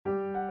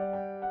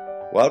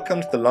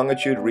Welcome to the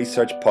Longitude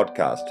Research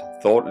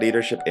Podcast, Thought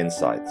Leadership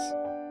Insights,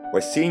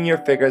 where senior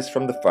figures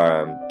from the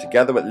firm,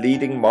 together with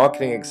leading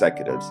marketing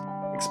executives,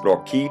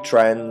 explore key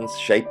trends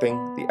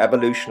shaping the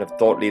evolution of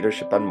thought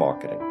leadership and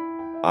marketing.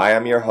 I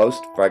am your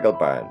host, Fergal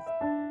Byrne.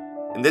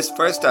 In this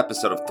first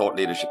episode of Thought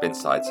Leadership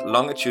Insights,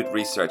 Longitude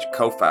Research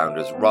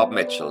co-founders Rob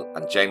Mitchell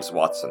and James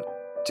Watson,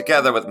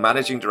 together with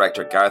Managing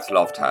Director Gareth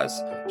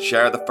Lofthouse,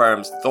 share the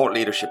firm's thought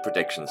leadership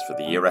predictions for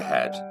the year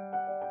ahead.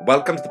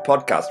 Welcome to the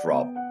podcast,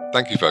 Rob.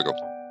 Thank you, Fergal.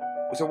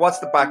 So what's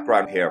the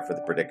background here for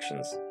the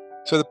predictions?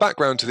 So the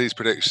background to these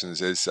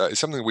predictions is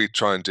something we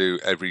try and do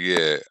every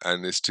year,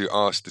 and is to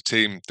ask the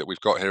team that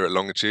we've got here at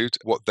Longitude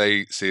what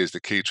they see as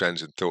the key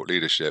trends in thought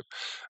leadership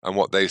and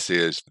what they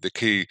see as the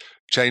key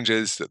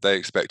changes that they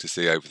expect to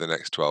see over the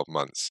next 12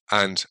 months.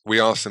 And we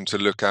ask them to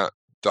look at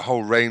the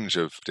whole range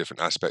of different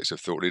aspects of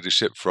thought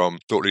leadership, from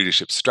thought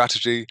leadership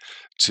strategy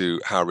to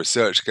how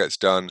research gets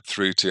done,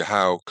 through to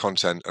how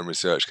content and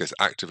research gets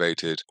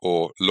activated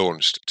or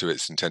launched to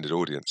its intended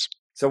audience.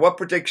 So what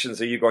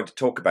predictions are you going to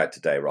talk about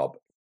today, Rob?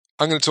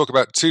 I'm going to talk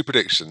about two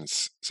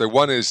predictions. So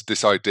one is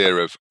this idea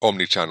of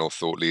omnichannel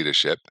thought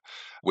leadership,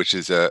 which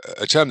is a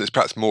term that's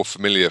perhaps more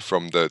familiar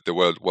from the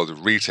world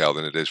of retail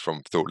than it is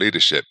from thought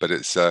leadership, but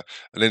it's an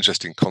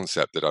interesting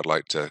concept that I'd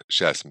like to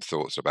share some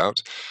thoughts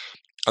about.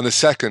 And the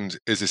second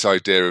is this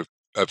idea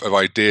of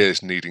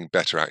ideas needing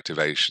better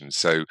activation.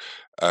 So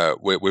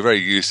we're very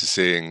used to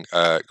seeing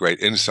great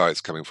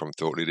insights coming from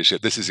thought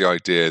leadership. This is the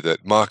idea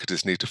that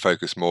marketers need to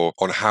focus more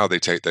on how they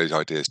take those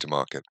ideas to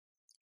market.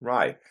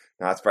 Right.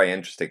 Now, that's very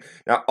interesting.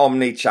 Now,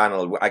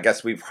 omni-channel, I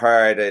guess we've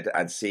heard it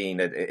and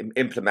seen it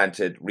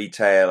implemented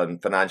retail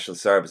and financial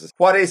services.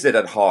 What is it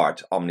at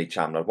heart,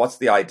 omni-channel? What's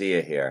the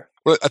idea here?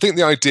 Well, I think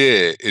the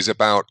idea is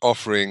about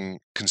offering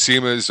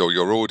consumers or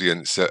your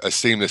audience a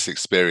seamless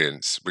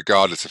experience,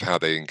 regardless of how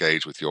they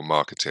engage with your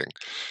marketing.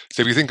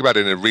 So if you think about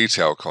it in a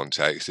retail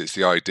context, it's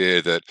the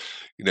idea that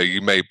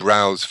you may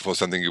browse for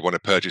something you want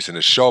to purchase in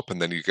a shop,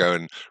 and then you go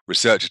and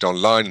research it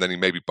online, and then you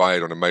maybe buy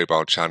it on a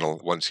mobile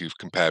channel once you've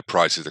compared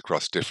prices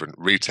across different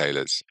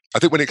retailers. I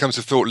think when it comes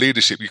to thought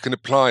leadership, you can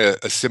apply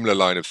a similar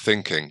line of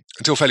thinking.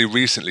 Until fairly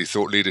recently,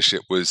 thought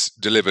leadership was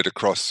delivered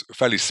across a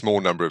fairly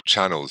small number of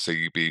channels. So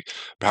you'd be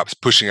perhaps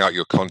pushing out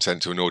your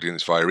content to an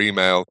audience via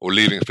email, or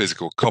leaving a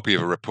physical copy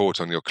of a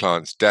report on your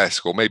client's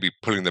desk, or maybe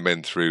pulling them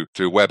in through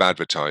web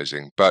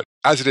advertising. But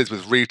as it is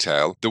with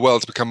retail, the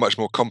world's become much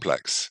more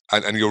complex,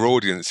 and your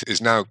audience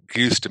is now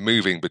used to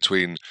moving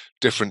between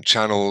different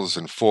channels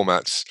and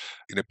formats,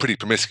 pretty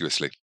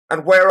promiscuously.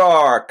 And where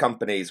are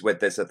companies with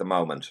this at the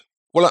moment?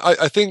 Well,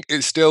 I think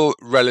it's still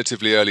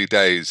relatively early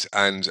days,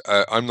 and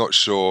I'm not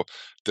sure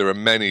there are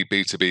many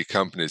B2B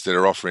companies that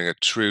are offering a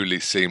truly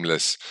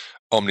seamless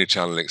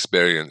omnichannel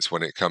experience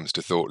when it comes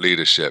to thought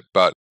leadership.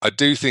 But I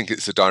do think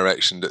it's the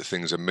direction that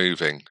things are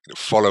moving,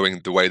 following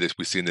the way that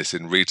we've seen this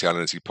in retail,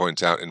 and as you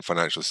point out, in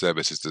financial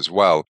services as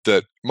well,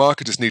 that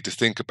marketers need to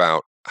think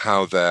about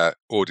how their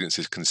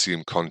audiences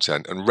consume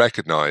content and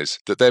recognize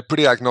that they're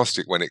pretty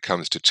agnostic when it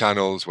comes to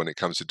channels, when it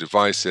comes to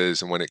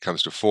devices, and when it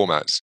comes to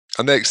formats.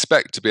 And they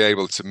expect to be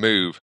able to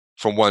move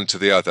from one to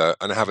the other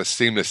and have a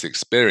seamless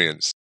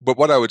experience. But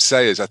what I would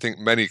say is I think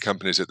many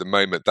companies at the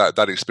moment,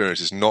 that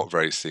experience is not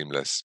very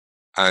seamless.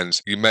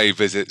 And you may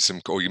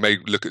you may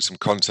look at some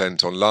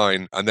content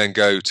online and then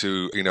go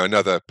to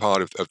another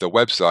part of the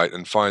website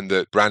and find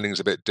that branding's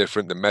a bit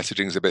different, the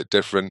messaging's a bit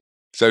different.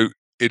 So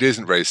it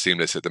isn't very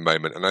seamless at the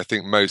moment. And I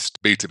think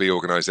most B2B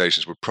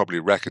organizations would probably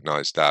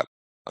recognize that.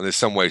 And there's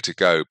some way to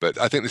go. But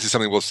I think this is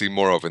something we'll see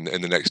more of in the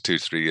next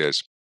 2-3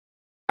 years.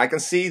 I can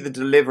see the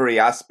delivery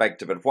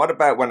aspect of it. What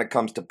about when it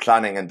comes to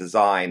planning and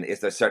design? Is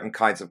there certain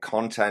kinds of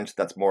content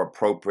that's more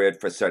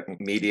appropriate for certain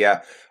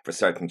media, for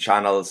certain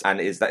channels?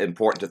 And is that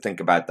important to think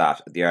about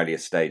that at the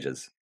earliest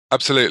stages?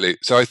 Absolutely.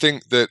 So I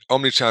think that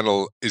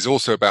omnichannel is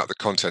also about the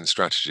content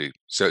strategy.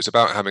 So it's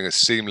about having a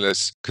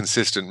seamless,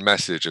 consistent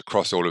message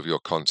across all of your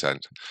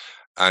content.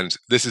 And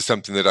this is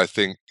something that I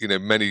think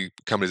many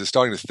companies are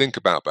starting to think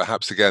about, but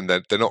perhaps again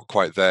they're not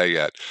quite there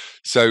yet.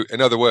 So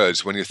in other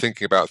words, when you're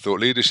thinking about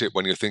thought leadership,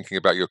 when you're thinking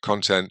about your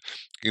content,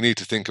 you need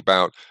to think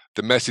about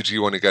the message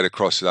you want to get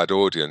across to that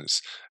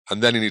audience,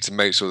 and then you need to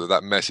make sure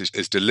that message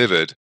is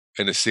delivered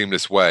in a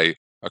seamless way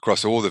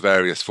across all the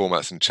various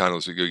formats and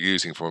channels that you're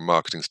using from a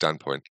marketing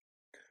standpoint.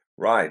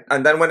 Right.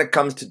 And then when it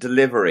comes to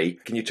delivery,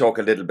 can you talk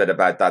a little bit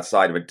about that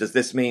side of it? Does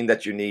this mean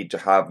that you need to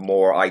have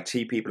more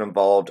IT people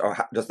involved, or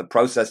does the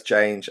process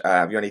change?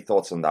 Have you any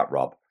thoughts on that,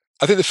 Rob?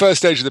 I think the first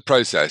stage of the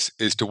process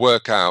is to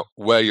work out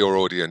where your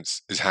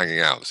audience is hanging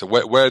out. So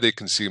where are they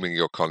consuming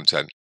your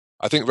content?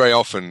 I think very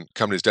often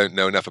companies don't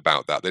know enough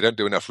about that. They don't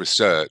do enough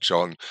research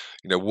on,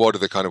 what are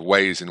the kind of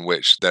ways in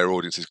which their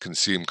audiences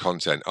consume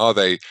content. Are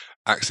they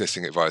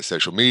accessing it via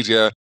social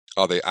media?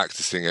 Are they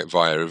accessing it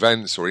via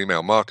events or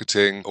email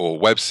marketing or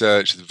web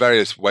search? There's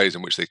various ways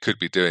in which they could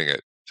be doing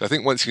it. So I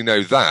think once you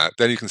know that,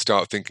 then you can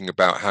start thinking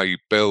about how you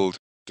build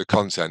the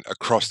content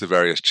across the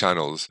various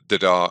channels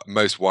that are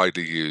most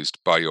widely used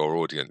by your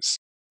audience.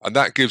 And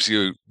that gives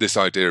you this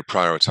idea of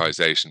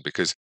prioritization,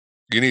 because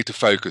you need to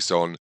focus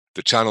on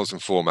the channels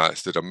and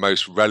formats that are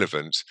most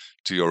relevant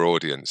to your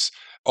audience.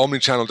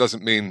 Omnichannel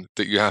doesn't mean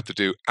that you have to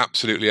do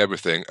absolutely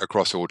everything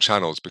across all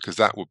channels, because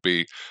that would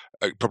be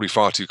probably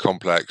far too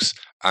complex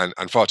and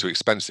far too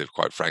expensive,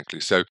 quite frankly.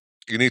 So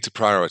you need to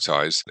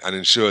prioritize and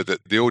ensure that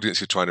the audience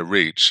you're trying to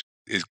reach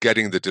is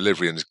getting the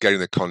delivery and is getting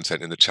the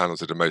content in the channels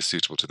that are most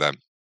suitable to them.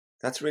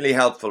 That's really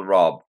helpful,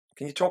 Rob.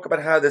 Can you talk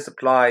about how this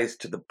applies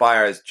to the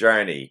buyer's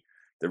journey,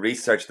 the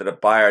research that a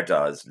buyer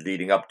does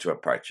leading up to a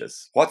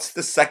purchase? What's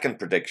the second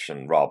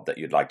prediction, Rob, that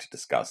you'd like to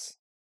discuss?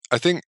 I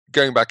think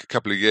going back a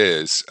couple of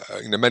years,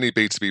 many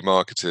B2B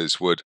marketers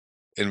would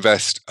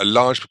invest a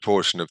large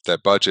proportion of their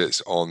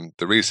budgets on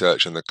the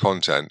research and the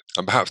content,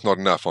 and perhaps not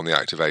enough on the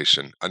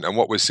activation. And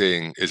what we're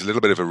seeing is a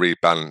little bit of a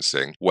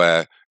rebalancing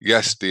where,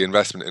 yes, the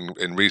investment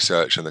in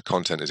research and the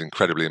content is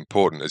incredibly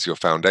important as your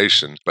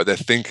foundation, but they're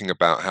thinking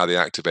about how they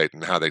activate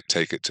and how they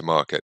take it to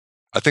market.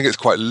 I think it's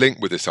quite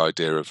linked with this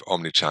idea of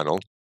omnichannel,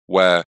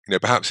 where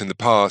perhaps in the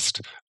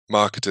past,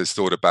 marketers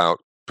thought about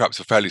perhaps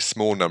a fairly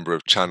small number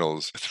of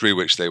channels through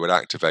which they would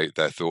activate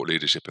their thought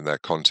leadership and their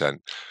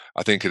content.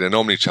 I think in an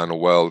omnichannel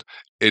world,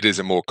 it is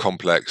a more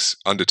complex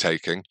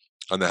undertaking,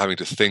 and they're having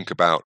to think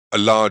about a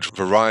large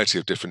variety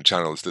of different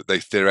channels that they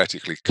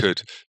theoretically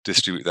could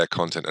distribute their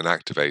content and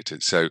activate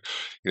it. So,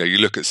 you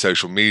look at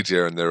social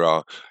media and there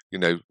are,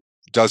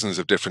 dozens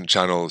of different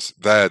channels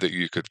there that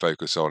you could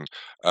focus on.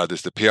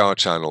 There's the PR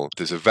channel,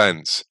 there's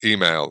events,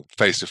 email,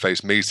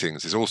 face-to-face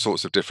meetings. There's all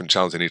sorts of different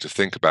channels they need to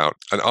think about.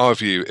 And our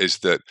view is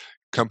that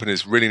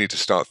companies really need to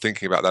start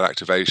thinking about that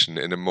activation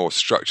in a more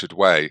structured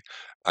way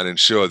and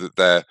ensure that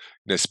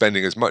they're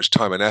spending as much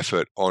time and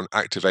effort on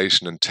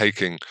activation and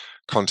taking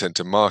content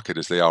to market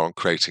as they are on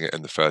creating it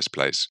in the first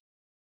place.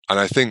 And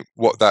I think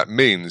what that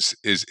means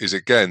is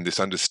again, this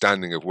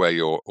understanding of where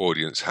your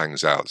audience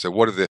hangs out. So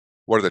what are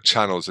the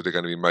channels that are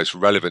going to be most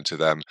relevant to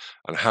them,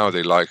 and how are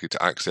they likely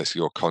to access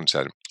your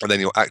content? And then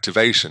your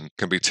activation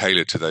can be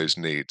tailored to those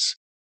needs.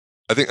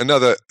 I think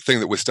another thing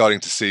that we're starting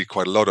to see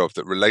quite a lot of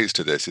that relates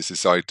to this is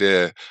this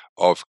idea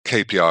of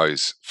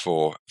KPIs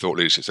for thought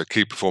leadership, so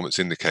key performance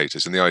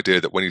indicators, and the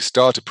idea that when you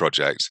start a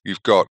project,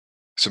 you've got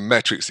some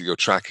metrics that you're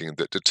tracking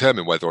that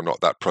determine whether or not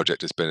that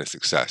project has been a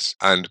success.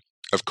 And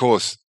of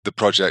course, the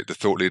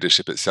thought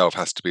leadership itself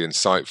has to be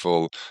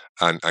insightful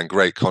and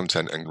great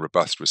content and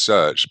robust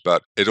research,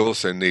 but it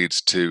also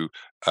needs to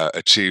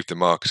achieve the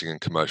marketing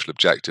and commercial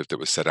objective that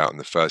was set out in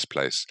the first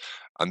place.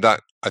 And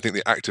that, I think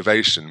the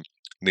activation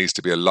needs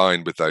to be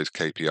aligned with those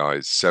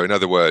KPIs. So in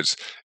other words,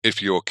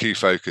 if your key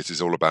focus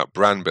is all about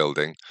brand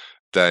building,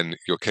 then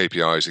your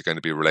KPIs are going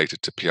to be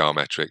related to PR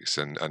metrics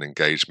and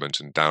engagement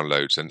and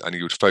downloads, and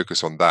you would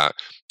focus on that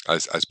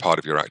as part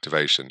of your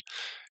activation.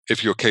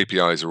 If your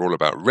KPIs are all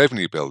about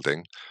revenue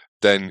building,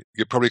 then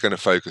you're probably going to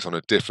focus on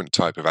a different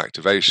type of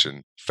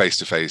activation,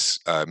 face-to-face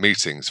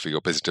meetings for your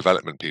business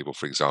development people,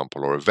 for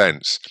example, or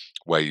events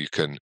where you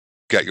can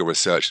get your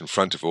research in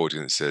front of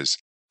audiences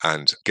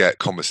and get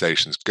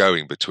conversations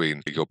going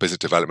between your business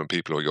development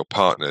people or your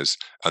partners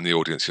and the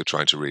audience you're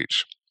trying to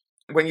reach.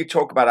 When you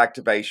talk about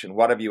activation,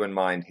 what have you in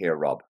mind here,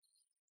 Rob?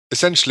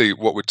 Essentially,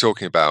 what we're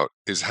talking about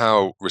is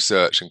how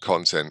research and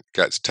content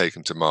gets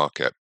taken to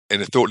market.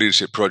 In a thought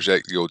leadership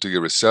project, you'll do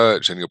your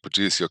research and you'll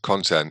produce your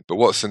content, but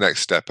what's the next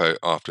step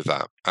after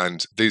that?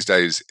 And these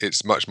days,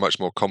 it's much, much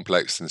more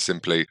complex than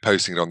simply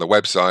posting it on the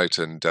website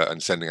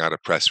and sending out a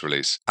press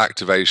release.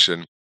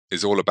 Activation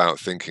is all about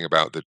thinking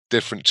about the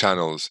different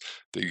channels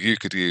that you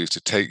could use to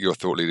take your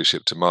thought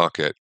leadership to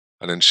market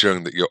and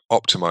ensuring that you're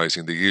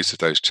optimizing the use of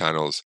those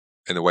channels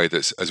in a way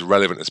that's as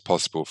relevant as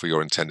possible for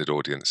your intended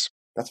audience.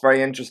 That's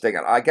very interesting.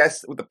 And I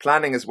guess the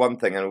planning is one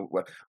thing, and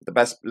the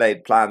best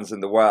laid plans in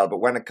the world. But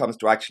when it comes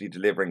to actually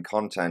delivering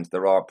content,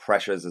 there are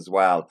pressures as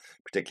well,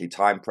 particularly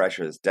time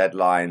pressures,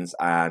 deadlines,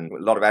 and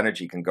a lot of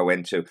energy can go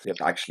into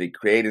actually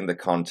creating the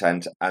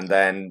content. And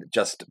then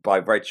just by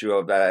virtue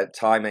of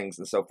timings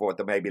and so forth,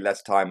 there may be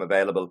less time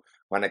available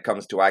when it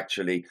comes to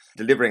actually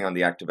delivering on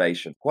the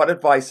activation. What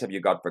advice have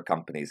you got for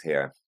companies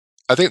here?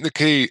 I think the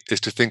key is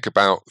to think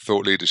about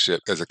thought leadership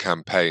as a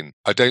campaign.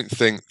 I don't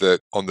think that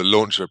on the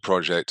launch of a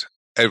project,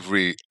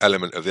 every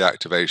element of the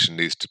activation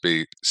needs to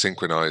be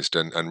synchronized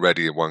and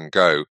ready in one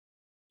go.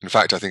 In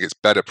fact, I think it's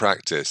better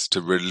practice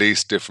to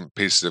release different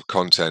pieces of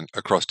content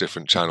across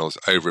different channels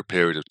over a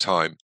period of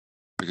time,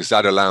 because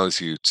that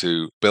allows you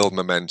to build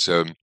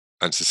momentum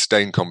and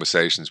sustain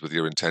conversations with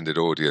your intended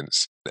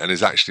audience, and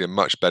is actually a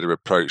much better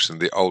approach than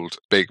the old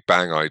big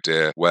bang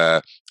idea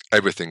where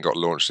everything got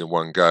launched in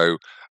one go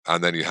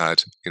and then you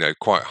had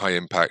quite high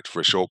impact for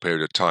a short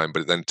period of time,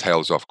 but it then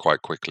tails off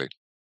quite quickly.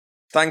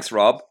 Thanks,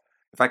 Rob.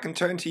 If I can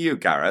turn to you,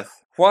 Gareth,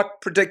 what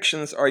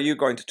predictions are you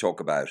going to talk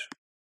about?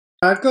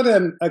 I've got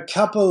a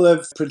couple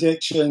of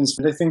predictions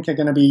that I think are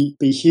going to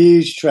be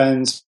huge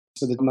trends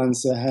for the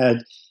months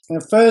ahead.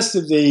 And the first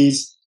of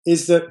these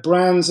is that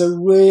brands are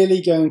really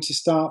going to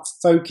start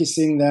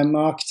focusing their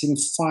marketing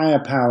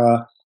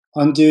firepower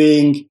on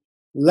doing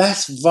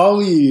less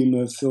volume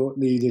of thought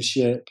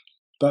leadership,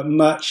 but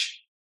much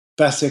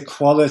better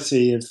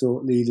quality of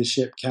thought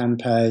leadership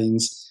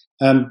campaigns.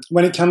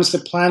 When it comes to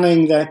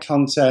planning their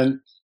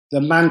content,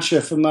 the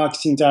mantra for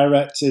marketing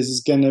directors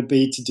is going to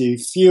be to do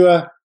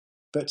fewer,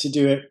 but to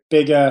do it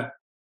bigger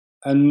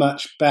and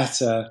much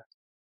better.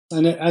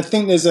 And I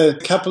think there's a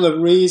couple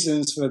of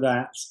reasons for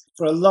that.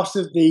 For a lot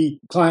of the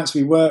clients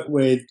we work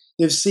with,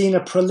 they've seen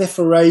a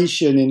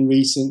proliferation in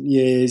recent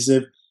years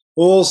of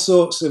all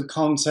sorts of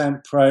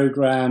content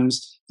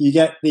programs. You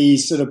get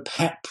these sort of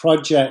pet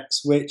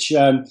projects, which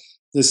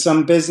there's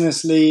some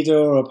business leader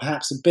or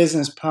perhaps a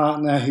business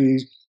partner who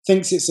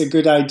thinks it's a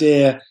good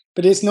idea,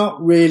 but it's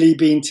not really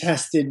being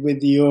tested with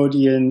the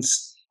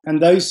audience.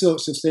 And those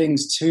sorts of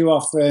things, too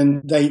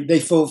often, they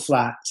fall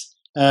flat.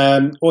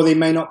 Or they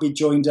may not be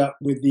joined up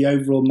with the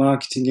overall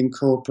marketing and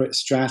corporate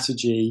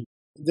strategy.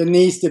 There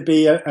needs to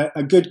be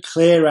a good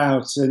clear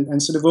out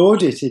and sort of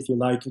audit, if you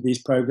like, of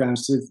these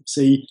programs to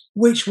see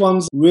which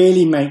ones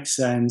really make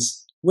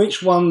sense,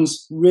 which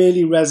ones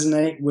really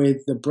resonate with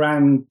the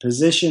brand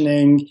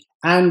positioning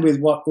and with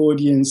what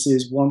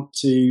audiences want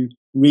to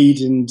read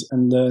and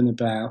learn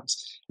about.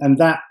 And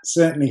that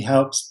certainly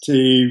helps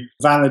to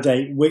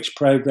validate which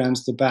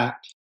programs to back.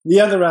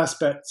 The other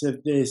aspect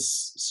of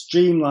this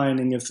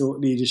streamlining of thought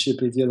leadership,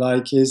 if you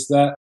like, is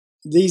that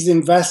these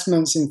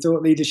investments in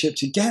thought leadership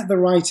to get the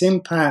right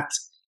impact,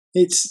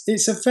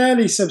 it's a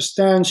fairly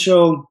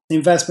substantial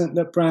investment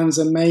that brands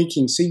are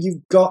making. So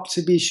you've got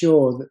to be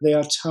sure that they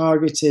are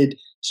targeted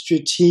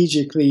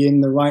strategically in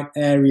the right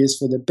areas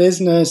for the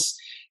business,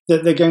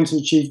 that they're going to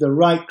achieve the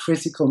right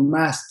critical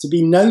mass to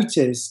be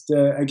noticed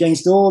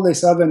against all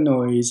this other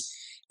noise.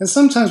 And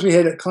sometimes we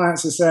hear that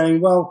clients are saying,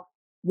 well,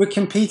 we're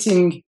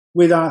competing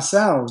with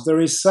ourselves.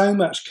 There is so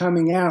much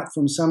coming out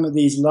from some of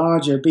these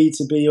larger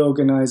B2B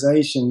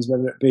organizations,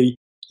 whether it be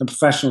a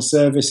professional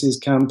services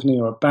company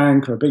or a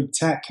bank or a big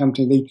tech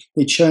company.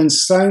 They churn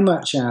so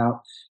much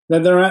out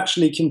that they're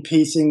actually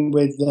competing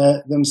with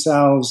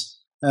themselves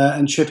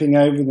and tripping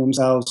over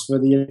themselves for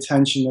the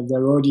attention of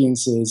their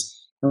audiences.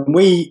 And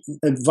we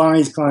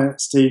advise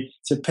clients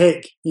to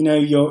pick,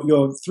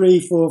 your 3,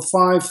 4,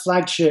 5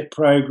 flagship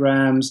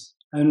programs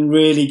and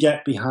really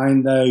get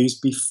behind those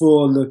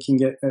before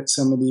looking at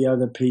some of the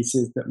other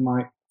pieces that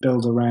might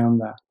build around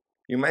that.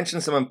 You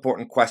mentioned some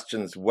important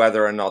questions,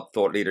 whether or not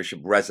thought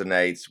leadership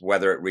resonates,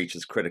 whether it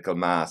reaches critical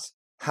mass.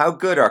 How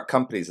good are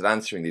companies at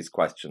answering these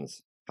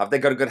questions? Have they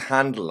got a good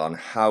handle on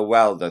how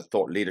well their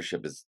thought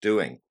leadership is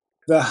doing?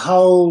 The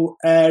whole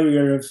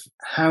area of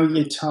how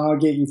you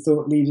target your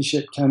thought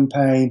leadership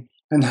campaign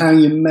and how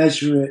you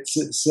measure its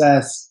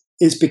success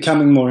is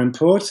becoming more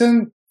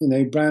important.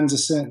 Brands are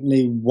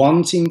certainly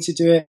wanting to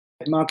do it.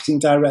 Marketing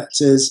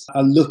directors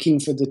are looking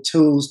for the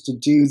tools to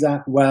do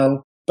that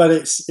well, but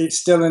it's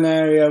still an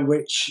area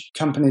which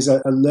companies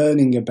are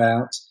learning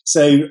about.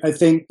 So I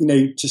think,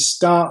 to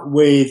start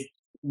with,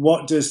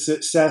 what does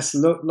success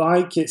look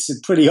like? It's a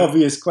pretty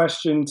obvious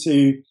question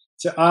to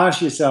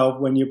ask yourself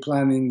when you're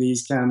planning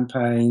these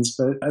campaigns.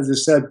 But as I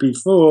said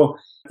before,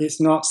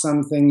 it's not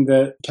something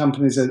that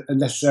companies are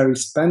necessarily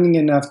spending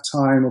enough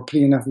time or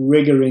putting enough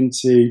rigor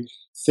into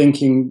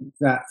thinking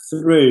that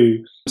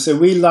through. So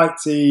we like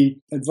to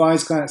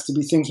advise clients to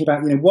be thinking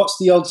about, what's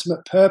the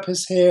ultimate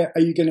purpose here?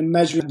 Are you going to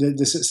measure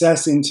the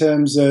success in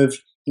terms of,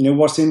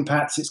 what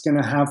impact it's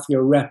going to have for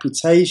your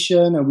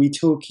reputation? Are we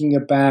talking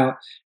about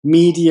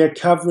media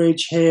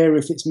coverage here?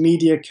 If it's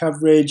media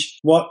coverage,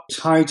 what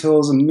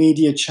titles and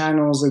media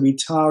channels are we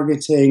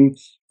targeting?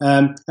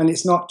 And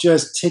it's not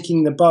just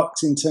ticking the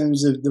box in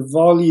terms of the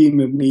volume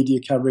of media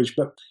coverage,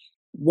 but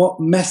what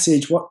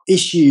message, what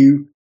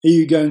issue are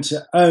you going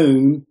to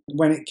own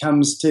when it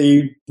comes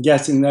to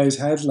getting those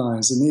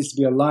headlines? There needs to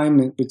be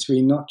alignment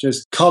between not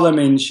just column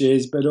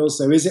inches, but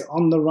also, is it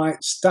on the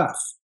right stuff?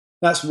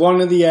 That's one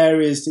of the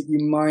areas that you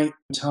might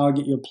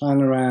target your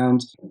plan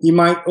around. You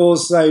might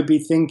also be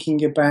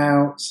thinking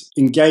about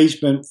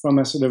engagement from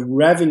a sort of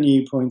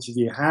revenue point of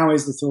view. How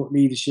is the thought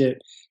leadership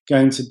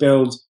going to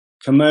build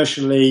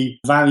commercially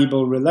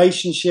valuable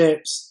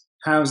relationships?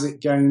 How's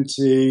it going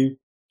to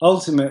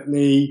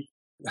ultimately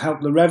help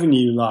the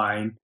revenue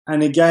line?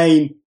 And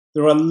again,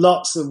 there are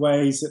lots of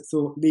ways that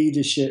thought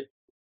leadership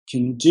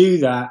can do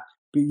that,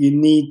 but you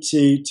need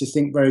to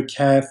think very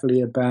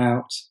carefully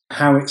about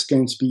how it's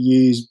going to be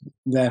used,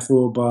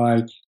 therefore,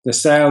 by the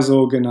sales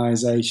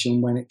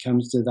organization when it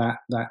comes to that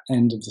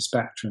end of the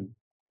spectrum.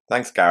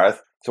 Thanks,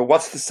 Gareth. So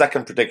what's the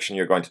second prediction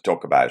you're going to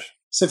talk about?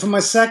 So for my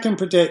second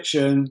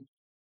prediction,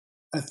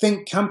 I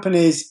think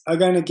companies are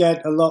going to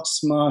get a lot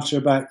smarter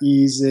about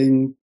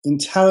using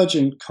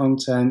intelligent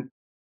content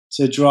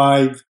to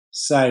drive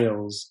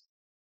sales.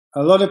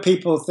 A lot of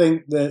people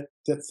think that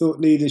thought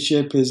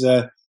leadership is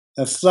a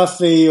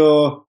fluffy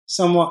or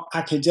somewhat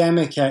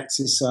academic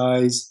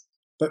exercise,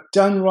 but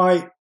done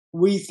right,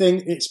 we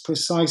think it's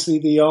precisely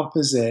the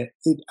opposite.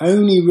 It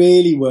only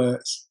really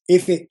works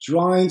if it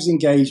drives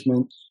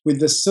engagement with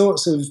the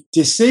sorts of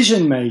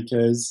decision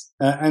makers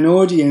and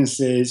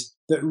audiences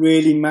that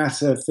really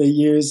matter for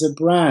you as a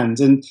brand.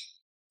 And,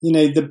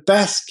 the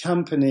best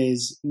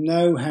companies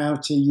know how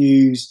to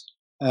use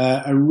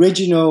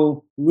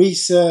original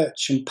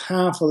research and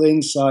powerful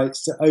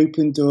insights to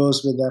open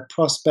doors with their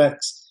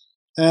prospects.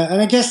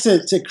 And I guess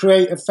to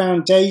create a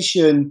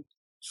foundation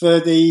for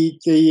the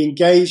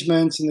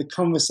engagement and the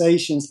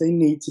conversations they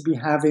need to be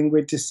having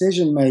with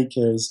decision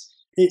makers.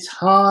 It's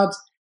hard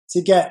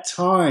to get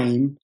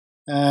time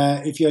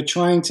if you're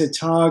trying to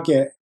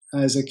target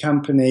as a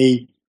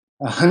company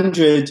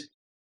 100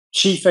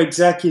 chief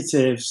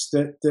executives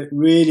that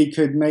really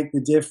could make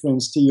the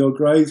difference to your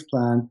growth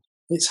plan.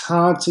 It's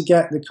hard to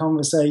get the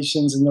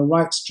conversations and the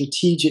right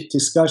strategic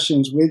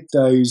discussions with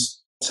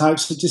those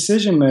types of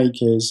decision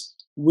makers.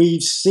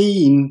 We've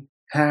seen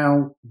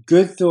how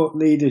good thought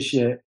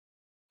leadership,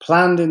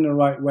 planned in the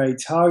right way,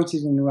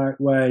 targeted in the right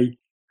way,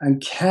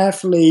 and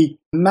carefully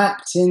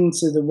mapped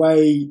into the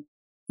way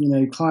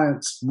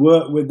clients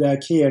work with their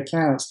key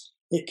accounts,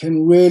 it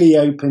can really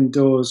open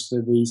doors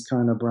for these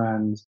kind of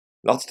brands.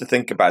 Lots to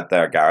think about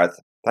there, Gareth.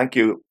 Thank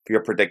you for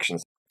your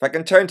predictions. If I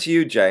can turn to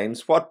you,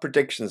 James, what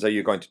predictions are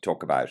you going to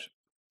talk about?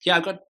 Yeah,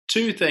 I've got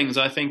two things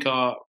I think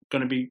are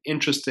going to be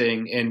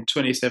interesting in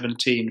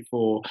 2017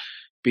 for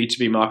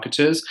B2B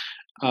marketers.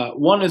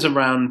 One is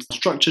around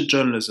structured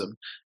journalism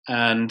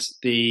and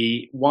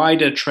the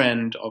wider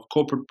trend of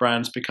corporate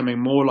brands becoming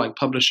more like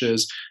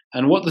publishers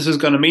and what this is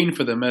going to mean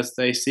for them as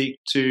they seek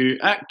to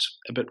act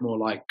a bit more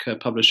like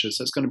publishers.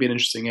 That's going to be an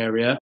interesting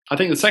area. I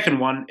think the second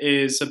one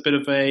is a bit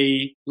of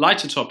a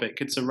lighter topic.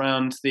 It's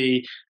around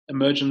the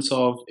emergence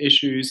of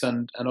issues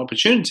and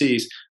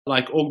opportunities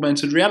like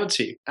augmented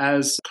reality.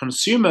 As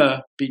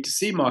consumer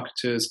B2C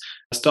marketers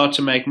start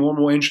to make more and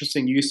more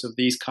interesting use of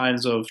these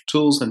kinds of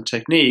tools and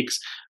techniques,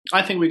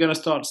 I think we're going to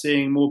start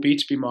seeing more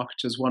B2B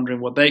marketers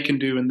wondering what they can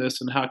do in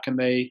this and how can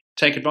they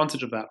take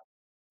advantage of that.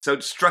 So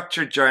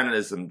structured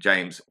journalism,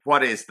 James,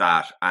 what is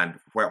that and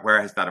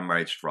where has that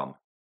emerged from?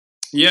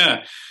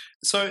 Yeah.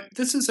 So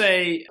this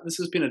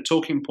has been a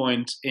talking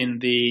point in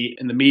the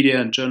media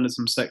and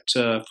journalism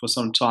sector for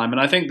some time, and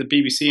I think the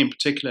BBC in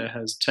particular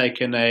has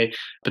taken a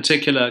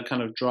particular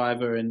kind of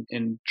driver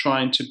in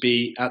trying to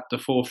be at the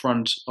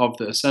forefront of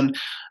this. And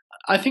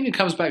I think it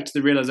comes back to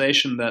the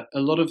realization that a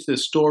lot of the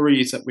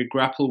stories that we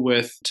grapple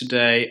with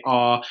today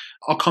are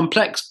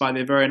complex by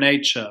their very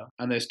nature,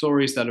 and they're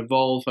stories that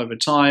evolve over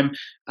time,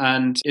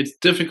 and it's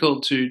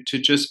difficult to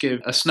just give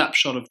a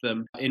snapshot of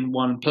them in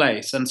one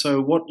place. And so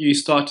what you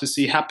start to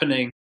see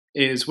happening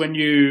is when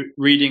you're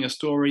reading a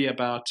story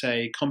about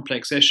a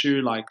complex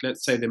issue, like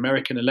let's say the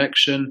American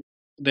election,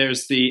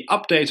 there's the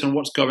update on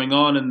what's going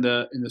on in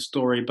the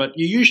story, but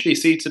you usually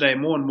see today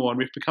more and more, and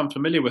we've become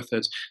familiar with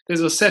it.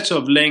 There's a set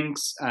of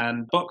links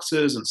and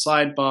boxes and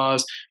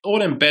sidebars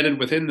all embedded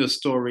within the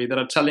story that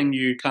are telling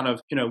you kind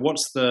of,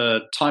 what's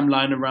the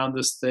timeline around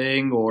this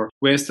thing, or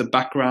where's the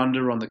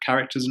backgrounder on the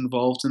characters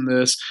involved in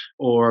this,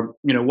 or,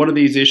 what do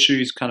these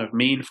issues kind of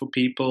mean for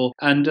people?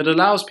 And it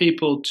allows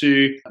people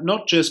to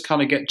not just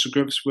kind of get to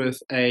grips with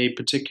a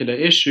particular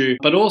issue,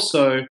 but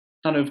also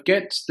kind of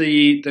get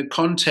the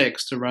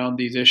context around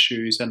these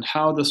issues and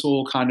how this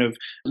all kind of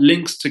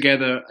links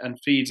together and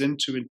feeds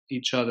into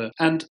each other.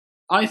 And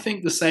I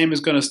think the same is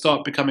going to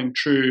start becoming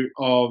true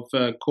of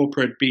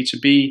corporate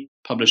B2B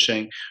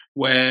publishing,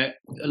 where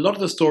a lot of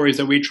the stories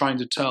that we're trying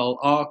to tell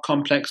are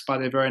complex by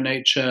their very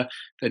nature.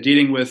 They're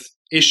dealing with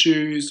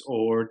issues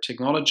or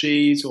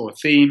technologies or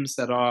themes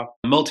that are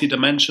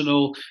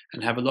multidimensional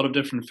and have a lot of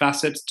different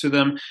facets to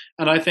them.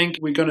 And I think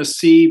we're going to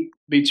see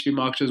B2B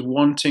marketers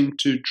wanting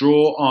to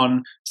draw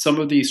on some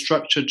of these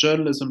structured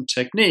journalism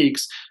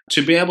techniques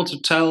to be able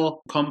to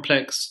tell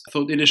complex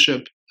thought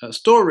leadership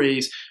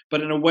stories,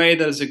 but in a way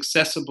that is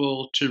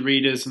accessible to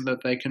readers and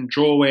that they can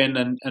draw in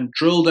and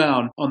drill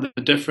down on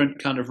the different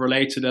kind of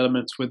related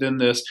elements within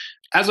this,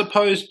 as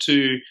opposed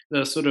to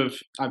the sort of,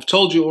 I've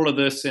told you all of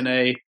this in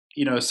a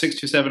 6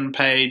 to 7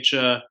 page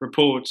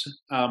report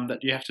that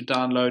you have to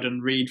download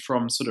and read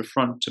from sort of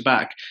front to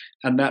back.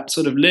 And that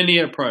sort of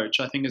linear approach,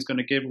 I think, is going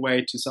to give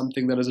way to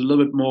something that is a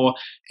little bit more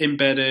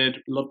embedded,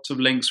 lots of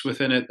links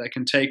within it that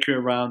can take you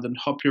around and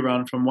hop you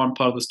around from one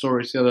part of the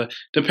story to the other,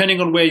 depending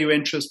on where your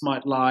interest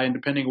might lie and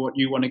depending on what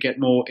you want to get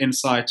more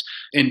insight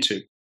into.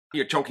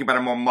 You're talking about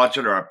a more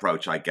modular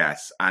approach, I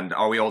guess. And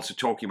are we also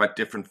talking about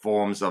different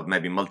forms of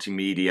maybe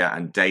multimedia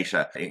and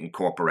data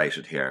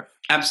incorporated here?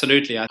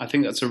 Absolutely. I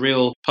think that's a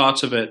real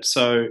part of it.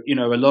 So, a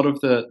lot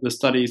of the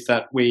studies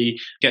that we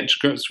get to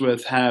grips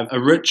with have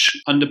a rich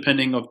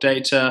underpinning of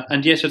data,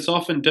 and yet it's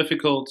often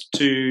difficult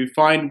to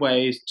find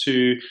ways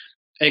to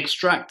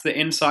extract the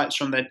insights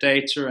from that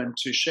data and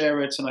to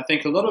share it. And I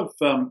think a lot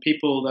of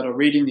people that are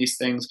reading these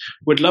things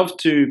would love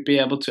to be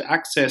able to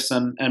access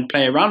and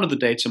play around with the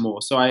data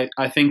more. So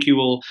I think you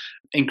will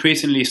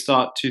increasingly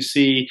start to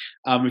see,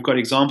 we've got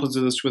examples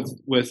of this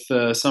with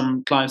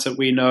some clients that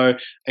we know.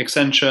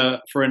 Accenture,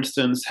 for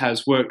instance,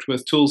 has worked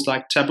with tools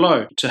like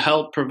Tableau to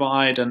help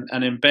provide and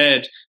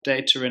embed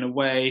data in a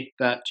way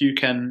that you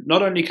can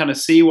not only kind of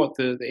see what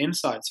the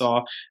insights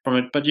are from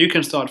it, but you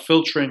can start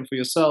filtering for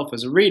yourself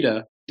as a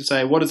reader to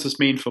say, what does this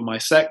mean for my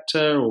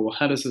sector, or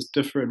how does this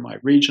differ in my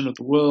region of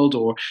the world,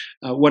 or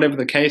whatever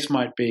the case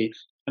might be.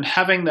 And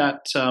having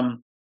that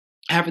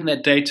having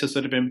that data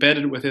sort of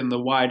embedded within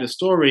the wider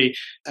story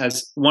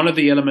as one of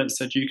the elements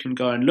that you can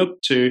go and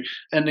look to,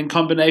 and in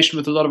combination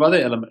with a lot of other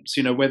elements,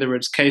 whether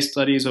it's case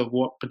studies of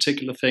what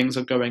particular things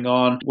are going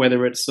on,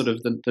 whether it's sort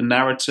of the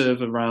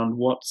narrative around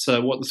what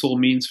this all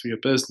means for your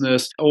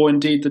business, or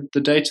indeed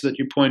the data that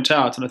you point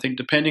out. And I think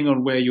depending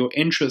on where your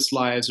interests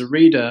lie as a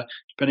reader,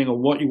 depending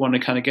on what you want to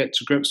kind of get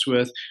to grips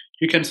with,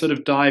 you can sort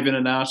of dive in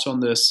and out on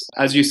this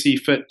as you see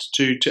fit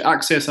to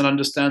access and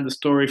understand the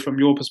story from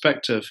your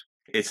perspective.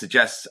 It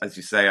suggests, as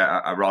you say,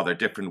 a rather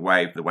different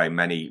way, the way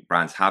many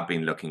brands have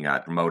been looking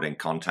at promoting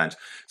content.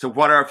 So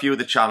what are a few of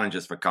the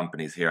challenges for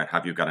companies here, and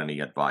have you got any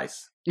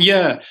advice?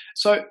 Yeah,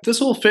 so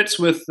this all fits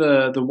with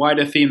the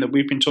wider theme that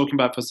we've been talking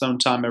about for some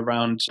time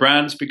around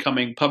brands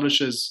becoming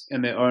publishers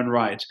in their own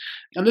right.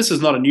 And this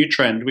is not a new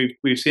trend.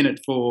 We've seen it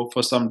for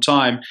some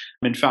time.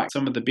 In fact,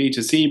 some of the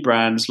B2C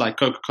brands like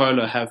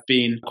Coca-Cola have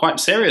been quite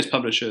serious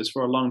publishers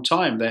for a long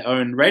time. They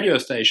own radio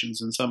stations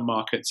in some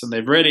markets, and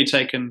they've really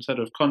taken sort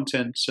of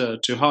content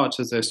to heart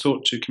as they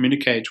sought to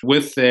communicate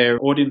with their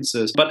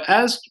audiences. But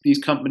as these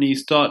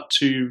companies start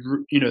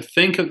to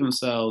think of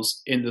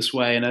themselves in this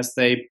way, and as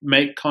they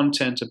make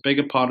content a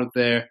bigger part of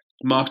their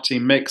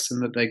marketing mix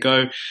and that they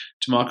go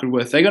to market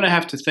with, they're going to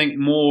have to think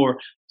more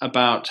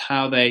about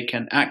how they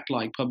can act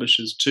like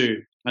publishers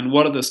too. And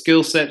what are the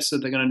skill sets that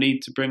they're going to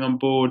need to bring on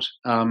board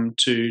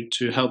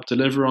to help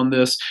deliver on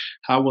this?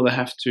 How will they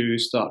have to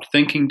start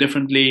thinking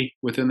differently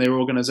within their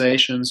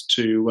organizations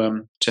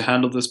to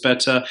handle this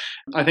better?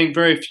 I think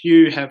very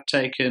few have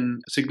taken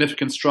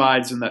significant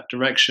strides in that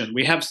direction.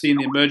 We have seen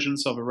the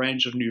emergence of a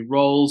range of new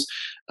roles,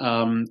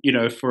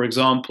 for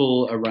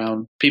example,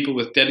 around people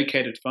with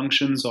dedicated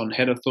functions on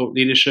head of thought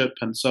leadership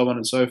and so on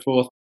and so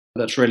forth.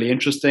 That's really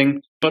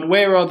interesting. But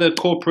where are the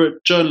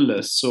corporate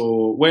journalists,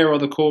 or where are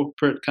the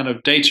corporate kind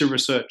of data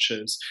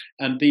researchers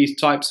and these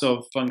types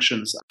of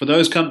functions? For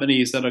those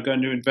companies that are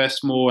going to invest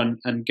more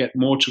and get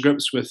more to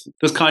grips with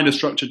this kind of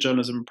structured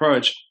journalism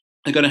approach,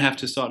 they're going to have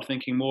to start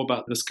thinking more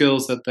about the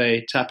skills that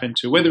they tap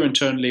into, whether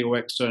internally or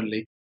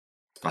externally.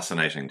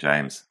 Fascinating,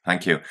 James.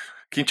 Thank you.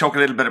 Can you talk a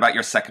little bit about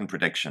your second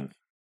prediction?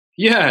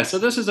 Yeah, so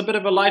this is a bit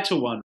of a lighter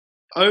one.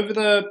 Over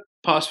the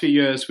past few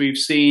years, we've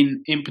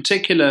seen, in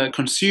particular,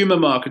 consumer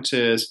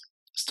marketers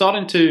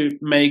starting to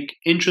make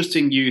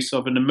interesting use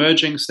of an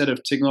emerging set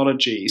of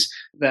technologies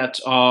that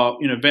are,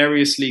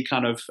 variously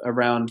kind of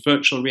around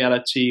virtual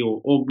reality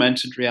or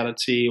augmented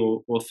reality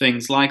or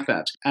things like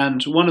that.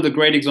 And one of the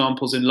great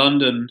examples in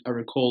London, I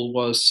recall,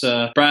 was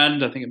a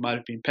brand, I think it might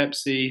have been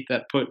Pepsi,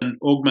 that put an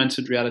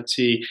augmented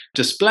reality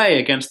display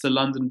against the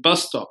London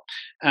bus stop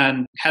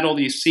and had all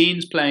these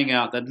scenes playing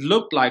out that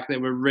looked like they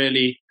were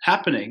really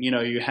happening.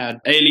 You had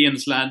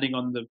aliens landing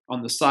on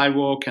the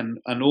sidewalk and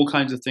all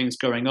kinds of things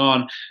going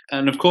on.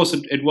 And of course,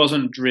 it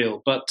wasn't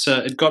real, but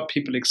it got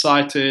people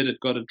excited. It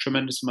got a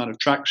tremendous amount of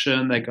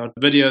traction. They got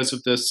videos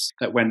of this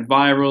that went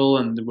viral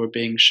and were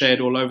being shared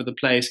all over the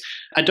place.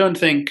 I don't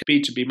think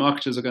B2B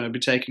marketers are going to be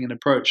taking an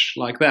approach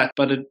like that,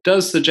 but it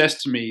does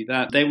suggest to me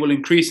that they will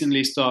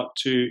increasingly start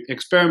to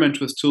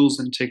experiment with tools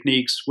and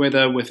techniques,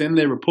 whether within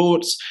their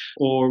reports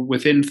or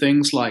within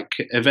things like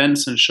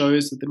events and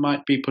shows that they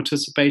might be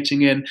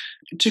participating in,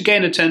 to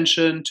gain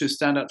attention, to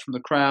stand out from the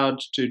crowd,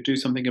 to do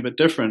something a bit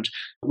different.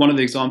 One of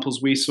the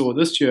examples we saw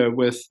this year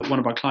with one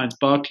of our clients,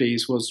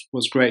 Barclays,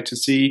 was great to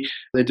see.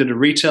 They did a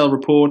retail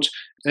report.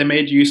 They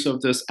made use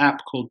of this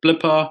app called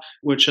Blipper,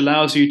 which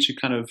allows you to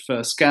kind of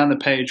scan the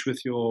page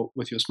with your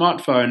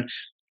smartphone,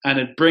 and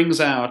it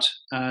brings out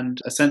and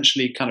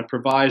essentially kind of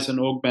provides an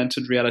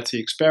augmented reality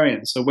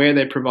experience. So where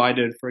they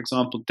provided, for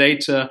example,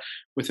 data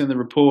within the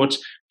report,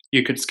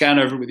 you could scan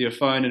over it with your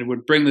phone and it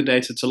would bring the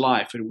data to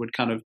life. It would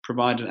kind of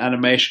provide an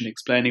animation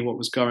explaining what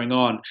was going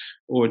on,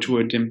 or it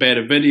would embed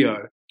a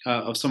video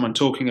of someone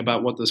talking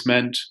about what this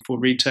meant for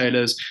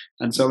retailers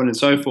and so on and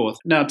so forth.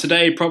 Now,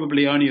 today,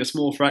 probably only a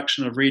small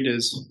fraction of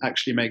readers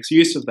actually makes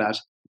use of that.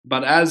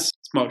 But as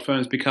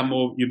smartphones become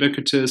more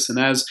ubiquitous and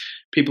as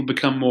people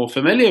become more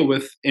familiar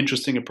with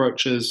interesting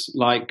approaches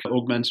like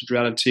augmented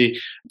reality,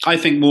 I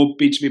think more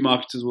B2B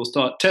marketers will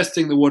start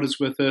testing the waters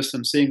with us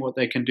and seeing what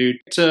they can do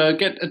to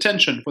get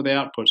attention for their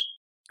output.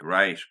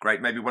 Great.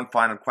 Maybe one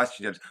final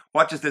question, James.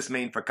 What does this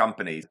mean for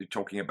companies? You're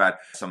talking about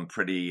some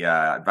pretty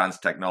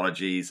advanced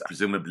technologies.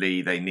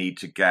 Presumably, they need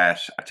to get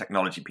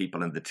technology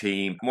people in the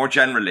team. More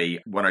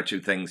generally, one or two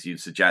things you'd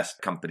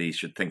suggest companies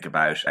should think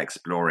about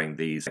exploring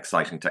these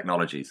exciting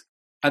technologies.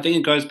 I think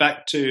it goes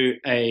back to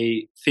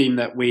a theme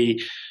that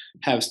we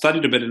have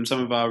studied a bit in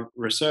some of our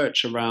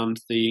research around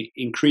the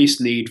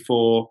increased need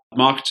for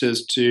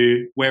marketers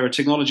to wear a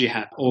technology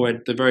hat, or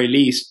at the very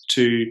least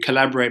to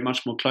collaborate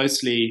much more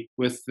closely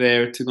with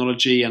their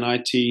technology and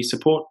IT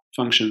support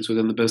functions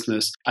within the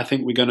business. I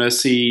think we're going to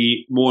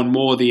see more and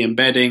more the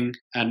embedding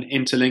and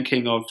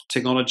interlinking of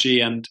technology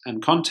and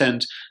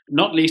content,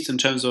 not least in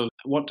terms of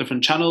what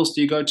different channels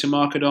do you go to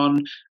market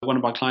on. One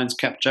of our clients,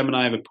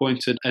 Capgemini, have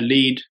appointed a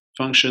lead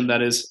function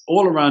that is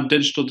all around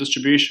digital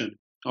distribution.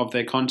 of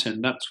their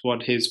content. That's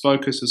what his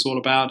focus is all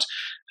about.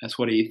 That's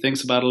what he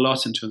thinks about a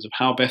lot in terms of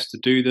how best to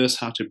do this,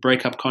 how to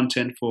break up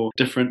content for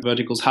different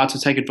verticals, how to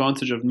take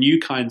advantage of new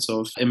kinds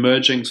of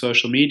emerging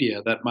social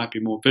media that might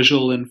be more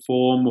visual in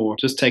form or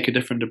just take a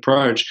different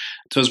approach.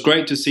 So it's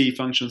great to see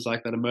functions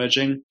like that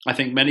emerging. I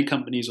think many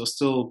companies are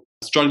still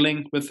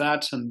struggling with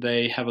that, and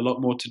they have a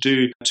lot more to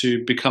do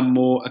to become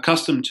more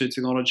accustomed to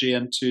technology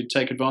and to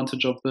take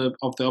advantage of the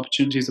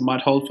opportunities it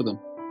might hold for them.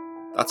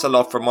 That's a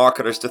lot for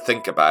marketers to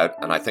think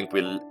about, and I think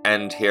we'll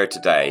end here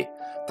today.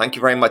 Thank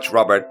you very much,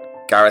 Robert,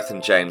 Gareth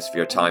and James, for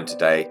your time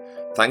today.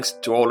 Thanks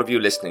to all of you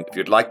listening. If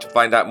you'd like to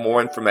find out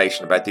more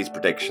information about these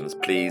predictions,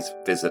 please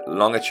visit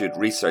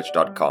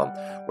longituderesearch.com,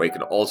 where you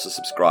can also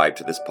subscribe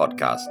to this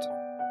podcast.